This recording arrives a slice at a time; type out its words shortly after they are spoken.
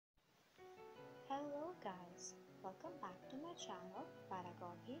Welcome back to my channel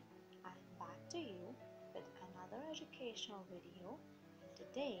Pedagogy. I am back to you with another educational video.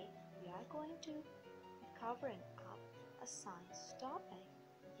 Today we are going to be covering up a science topic.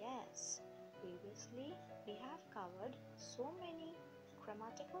 Yes, previously we have covered so many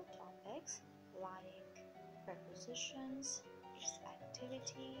grammatical topics like prepositions, its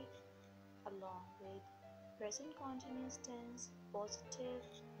activity, along with present continuous tense, positive,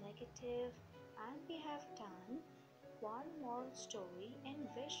 negative, and we have done one more story in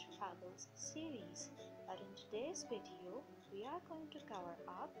Wish Fables series. But in today's video, we are going to cover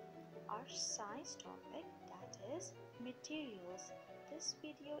up our science topic, that is materials. This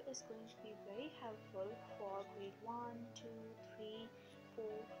video is going to be very helpful for grade 1, 2, 3, 4,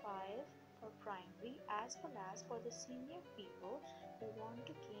 5 for primary as well as for the senior people who want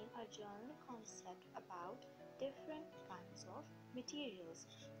to gain a general concept about different kinds of materials.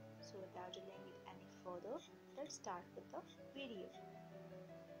 So without delaying it any further, let's start with the video.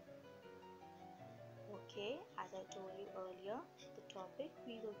 Okay, as I told you earlier, the topic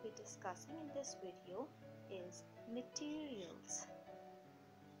we will be discussing in this video is materials.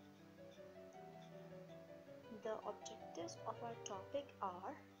 The objectives of our topic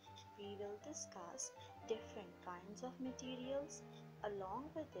are: we will discuss different kinds of materials, along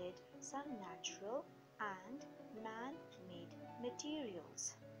with it some natural and man-made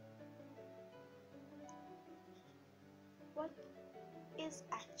materials. What is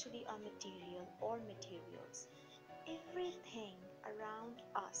actually a material or materials? Everything around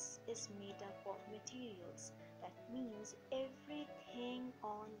us is made up of materials. That means everything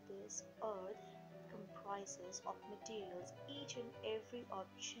on this earth comprises of materials. Each and every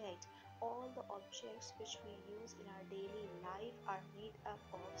object, all the objects which we use in our daily life are made up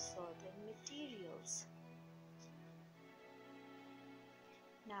of certain materials.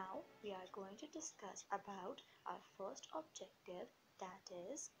 Now we are going to discuss about our first objective, that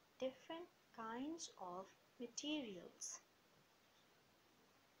is different kinds of materials.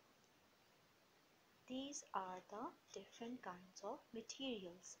 These are the different kinds of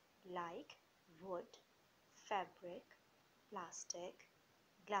materials like wood, fabric, plastic,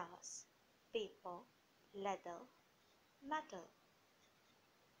 glass, paper, leather, metal.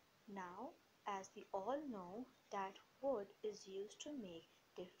 Now, as we all know that wood is used to make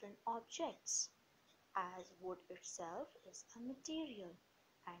different objects, as wood itself is a material,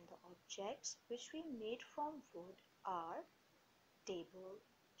 and the objects which we made from wood are table,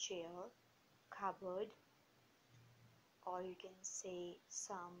 chair, cupboard, or you can say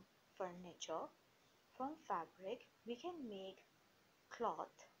some furniture. From fabric we can make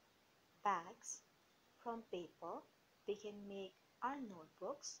cloth, bags. From paper we can make our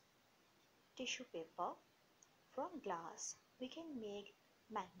notebooks, tissue paper. From glass we can make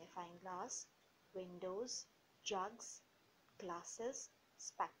magnifying glass, windows, jugs, glasses,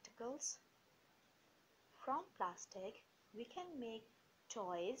 spectacles. From plastic we can make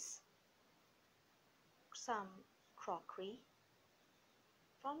toys, some crockery.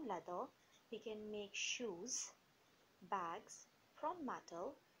 From leather we can make shoes, bags. From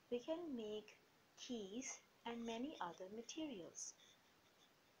metal we can make keys and many other materials.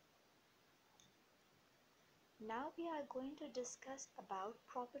 Now we are going to discuss about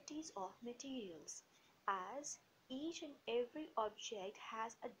properties of materials, as each and every object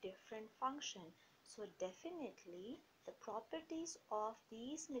has a different function. So definitely the properties of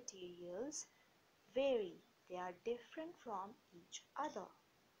these materials vary. They are different from each other.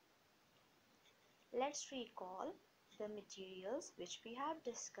 Let's recall the materials which we have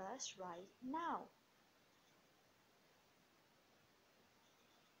discussed right now.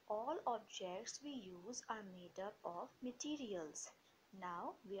 All objects we use are made up of materials.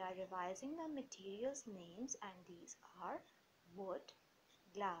 Now we are revising the materials names, and these are wood,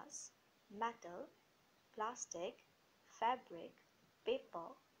 glass, metal, plastic, fabric,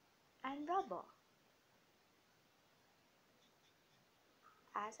 paper, and rubber.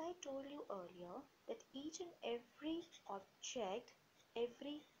 As I told you earlier that each and every object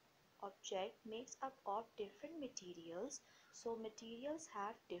makes up of different materials, so materials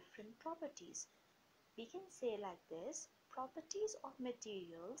have different properties. We can say like this: properties of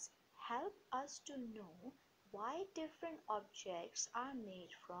materials help us to know why different objects are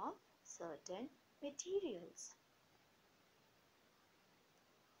made from certain materials.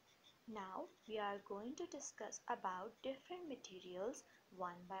 Now we are going to discuss about different materials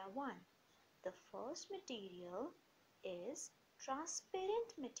one by one. The first material is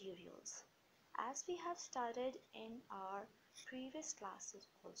transparent materials. As we have studied in our previous classes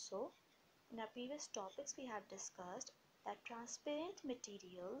also, in our previous topics we have discussed that transparent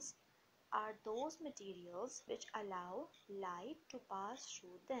materials are those materials which allow light to pass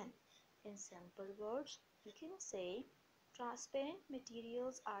through them. In simple words, you can say transparent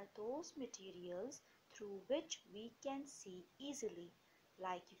materials are those materials through which we can see easily.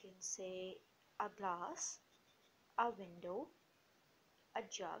 Like you can say a glass, a window, a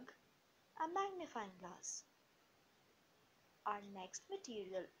jug, a magnifying glass. Our next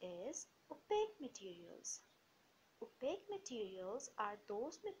material is opaque materials. Opaque materials are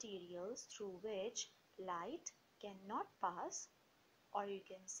those materials through which light cannot pass, or you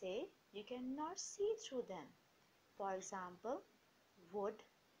can say you cannot see through them. For example, wood,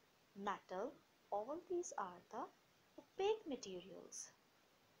 metal, all these are the opaque materials.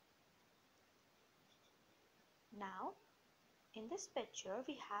 Now, in this picture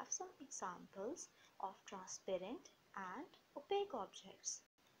we have some examples of transparent and opaque objects.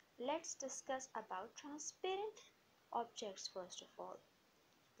 Let's discuss about transparent objects first of all.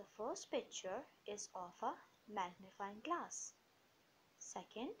 The first picture is of a magnifying glass.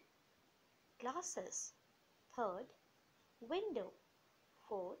 Second, glasses. Third, window.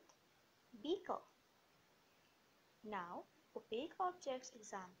 Fourth, beaker. Now, opaque objects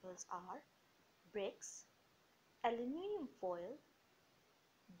examples are bricks, aluminium foil,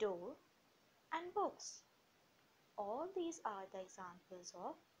 door, and books. All these are the examples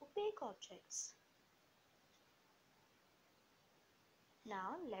of opaque objects.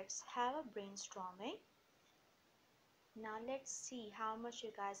 Now let's have a brainstorming. Now let's see how much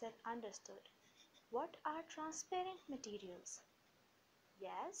you guys have understood. What are transparent materials?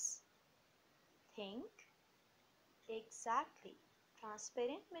 Yes? Think? Exactly.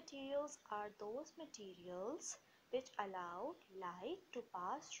 Transparent materials are those materials which allow light to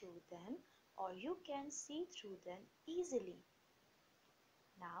pass through them, or you can see through them easily.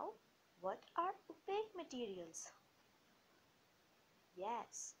 Now, what are opaque materials?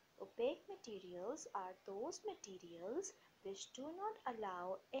 Yes, opaque materials are those materials which do not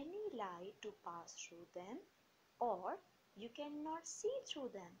allow any light to pass through them, or you cannot see through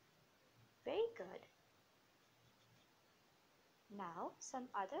them. Very good. Now, some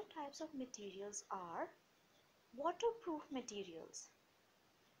other types of materials are waterproof materials.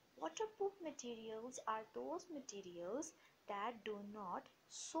 Waterproof materials are those materials that do not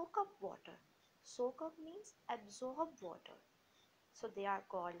soak up water. Soak up means absorb water. So they are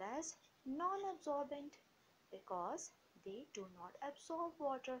called as non-absorbent because they do not absorb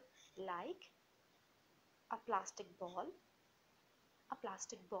water, like a plastic ball, a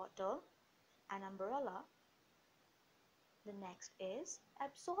plastic bottle, an umbrella. The next is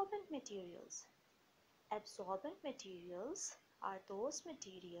absorbent materials. Absorbent materials are those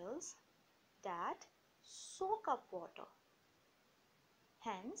materials that soak up water.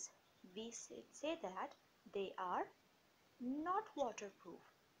 Hence, we say that they are not waterproof.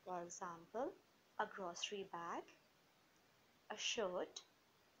 For example, a grocery bag, a shirt,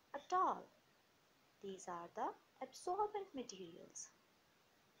 a towel. These are the absorbent materials.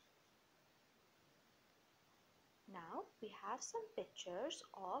 Now we have some pictures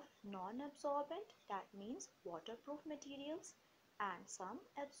of non-absorbent, that means waterproof materials, and some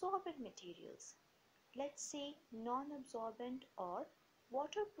absorbent materials. Let's see non-absorbent or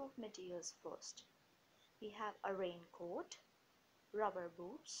waterproof materials first. We have a raincoat, rubber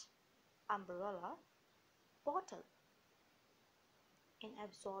boots, umbrella, bottle. In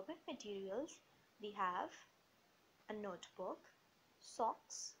absorbent materials, we have a notebook,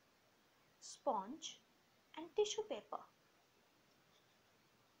 socks, sponge, and tissue paper.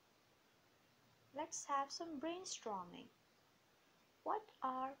 Let's have some brainstorming. What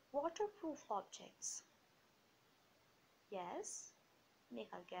are waterproof objects? Yes? Make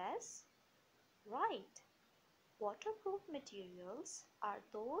a guess. Right. Waterproof materials are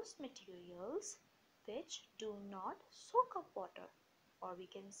those materials which do not soak up water, or we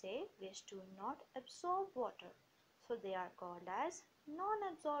can say which do not absorb water. So they are called as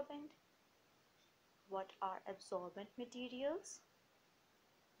non-absorbent. What are absorbent materials?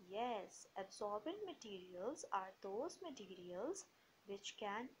 Yes, absorbent materials are those materials which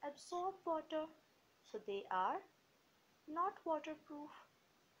can absorb water. So they are not waterproof.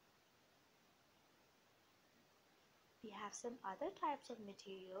 We have some other types of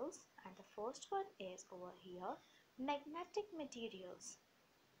materials, and the first one is over here, magnetic materials.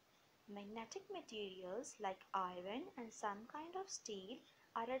 Magnetic materials like iron and some kind of steel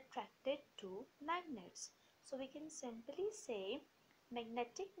are attracted to magnets. So we can simply say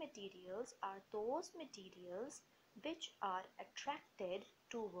magnetic materials are those materials which are attracted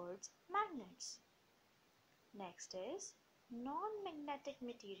towards magnets. Next is non-magnetic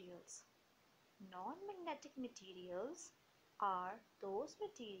materials. Non-magnetic materials are those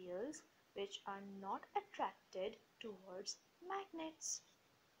materials which are not attracted towards magnets.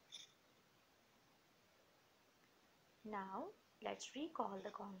 Now, let's recall the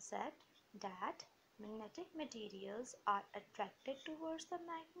concept that magnetic materials are attracted towards the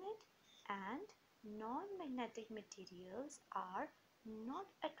magnet and non-magnetic materials are not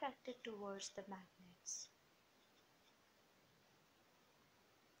attracted towards the magnets.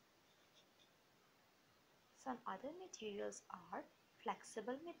 Some other materials are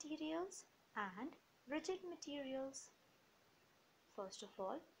flexible materials and rigid materials. First of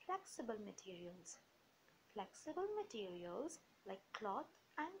all, flexible materials. Flexible materials like cloth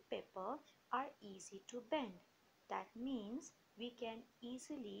and paper are easy to bend. That means we can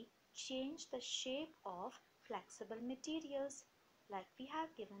easily change the shape of flexible materials, like we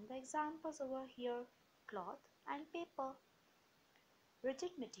have given the examples over here, cloth and paper.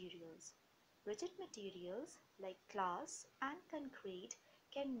 Rigid materials. Rigid materials like glass and concrete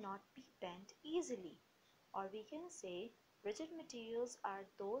cannot be bent easily, or we can say rigid materials are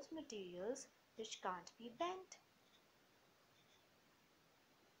those materials which can't be bent.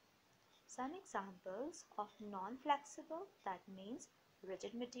 Some examples of non-flexible, that means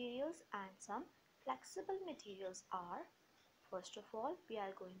rigid materials, and some flexible materials are, first of all, we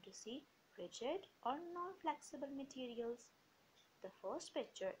are going to see rigid or non-flexible materials. The first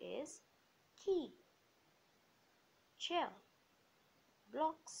picture is key, chair,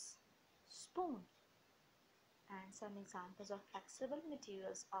 blocks, spoon. And some examples of flexible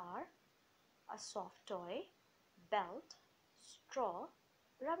materials are a soft toy, belt, straw,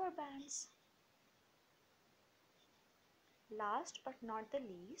 rubber bands. Last but not the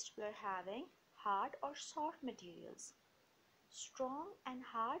least, we are having hard or soft materials. Strong and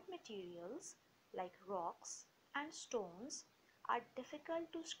hard materials like rocks and stones are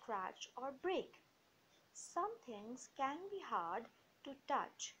difficult to scratch or break. Some things can be hard to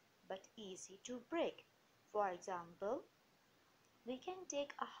touch but easy to break. For example, we can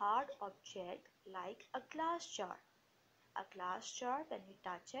take a hard object like a glass jar. A glass jar, when you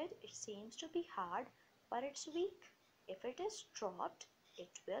touch it, it seems to be hard, but it's weak. If it is dropped, it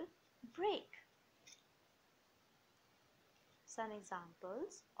will break. Some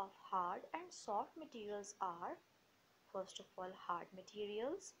examples of hard and soft materials are, first of all, hard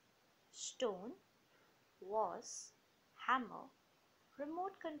materials, stone, vase, hammer,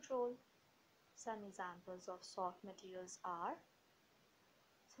 remote control. Some examples of soft materials are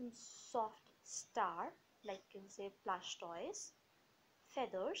some soft star, like you can say plush toys,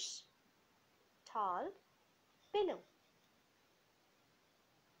 feathers, towel, pillow.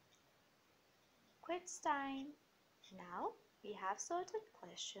 Quiz time. Now we have certain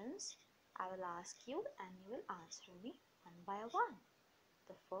questions. I will ask you and you will answer me one by one.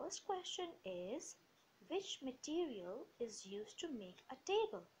 The first question is, which material is used to make a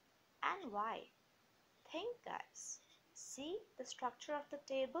table and why? Think, guys. See the structure of the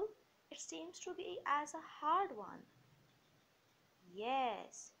table? It seems to be as a hard one.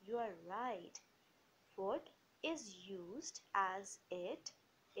 Yes, you are right. Wood is used as it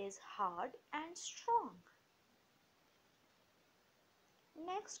is hard and strong.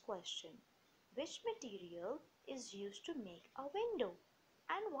 Next question. Which material is used to make a window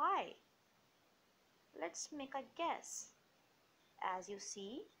and why? Let's make a guess. As you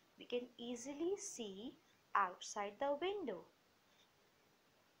see, we can easily see outside the window.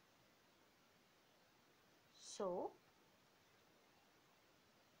 So,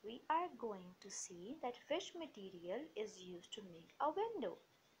 we are going to see that which material is used to make a window.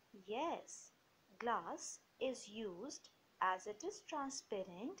 Yes, glass is used as it is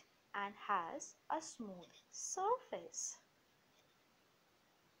transparent and has a smooth surface.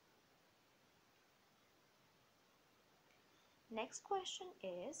 Next question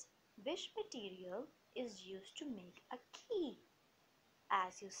is, which material is used to make a key?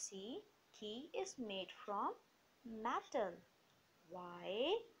 As you see, key is made from metal.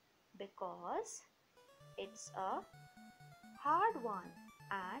 Why? Because it's a hard one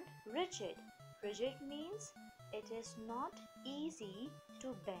and rigid. Rigid means it is not easy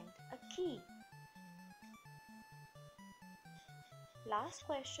to bend a key. Last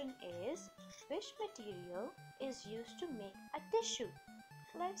question is, which material is used to make a tissue?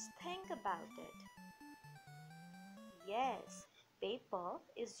 Let's think about it. Yes, paper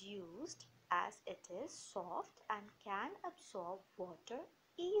is used as it is soft and can absorb water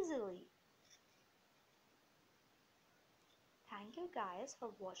easily. Thank you guys for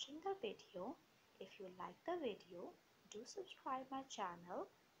watching the video. If you like the video, do subscribe my channel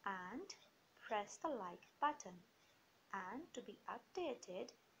and press the like button. And to be updated,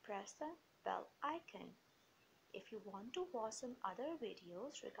 press the bell icon. If you want to watch some other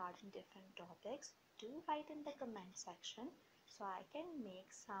videos regarding different topics, do write in the comment section so I can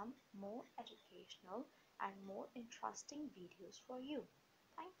make some more educational and more interesting videos for you.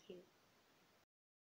 Thank you.